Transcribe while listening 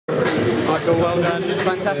Michael, well done.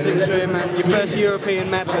 Fantastic swim and your first European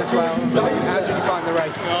medal as well. How did you find the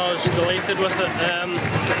race? I was delighted with it.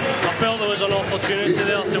 I felt there was an opportunity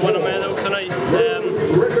there to win a medal tonight.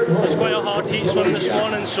 It was quite a hard heat swim this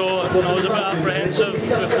morning, so I was a bit apprehensive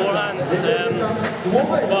beforehand.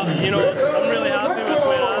 But you know, I'm really happy with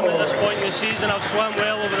where I am at this point in the season. I've swum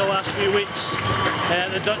well over the last few weeks.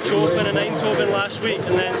 The Dutch Open in Eindhoven last week,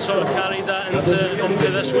 and then sort of carried that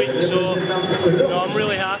into this week. So you know, I'm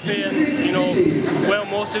really happy and well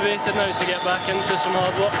motivated now to get back into some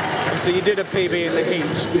hard work. So you did a PB in the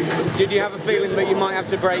heats. Did you have a feeling that you might have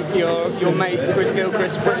to break your mate Chris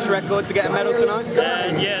Gilchrist's British record to get a medal tonight?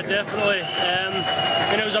 Yeah, definitely.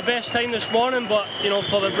 It was our best time this morning, but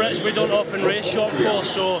for the Brits we don't often race short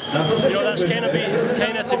course, so that's kind of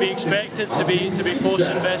to be expected to be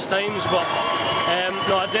posting best times. But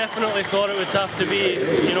no, I definitely thought it would have to be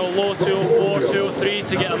low 204, 203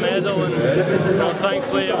 to get a medal, and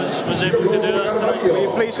thankfully I was able to do that tonight. Were you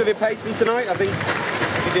pleased with your pacing tonight? I think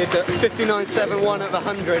you did 59.71 at the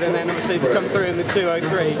 100, and then obviously it's come through in the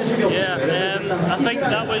 203. Yeah, I think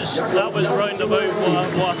that was round about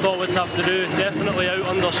what I thought we'd have to do. Definitely out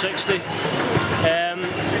under 60.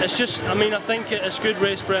 It's just, I think it's good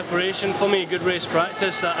race preparation for me, good race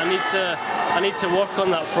practice. That I need to work on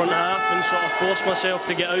that front half and sort of force myself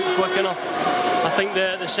to get out quick enough. I think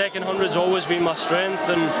the second 100's always been my strength,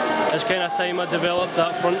 and it's kind of time I developed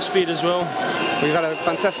that front speed as well. We've had a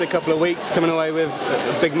fantastic couple of weeks coming away with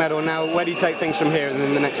a big medal now. Where do you take things from here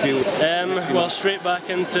in the next few weeks? Well, straight back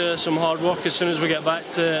into some hard work as soon as we get back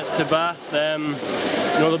to Bath.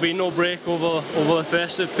 There'll be no break over the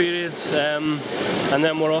festive period, and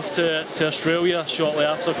then we're off to Australia shortly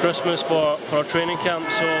after Christmas for our training camp.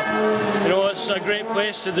 So it's a great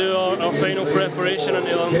place to do our final preparation in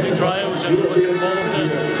the Olympic trials, and looking forward to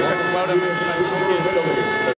it. Well done.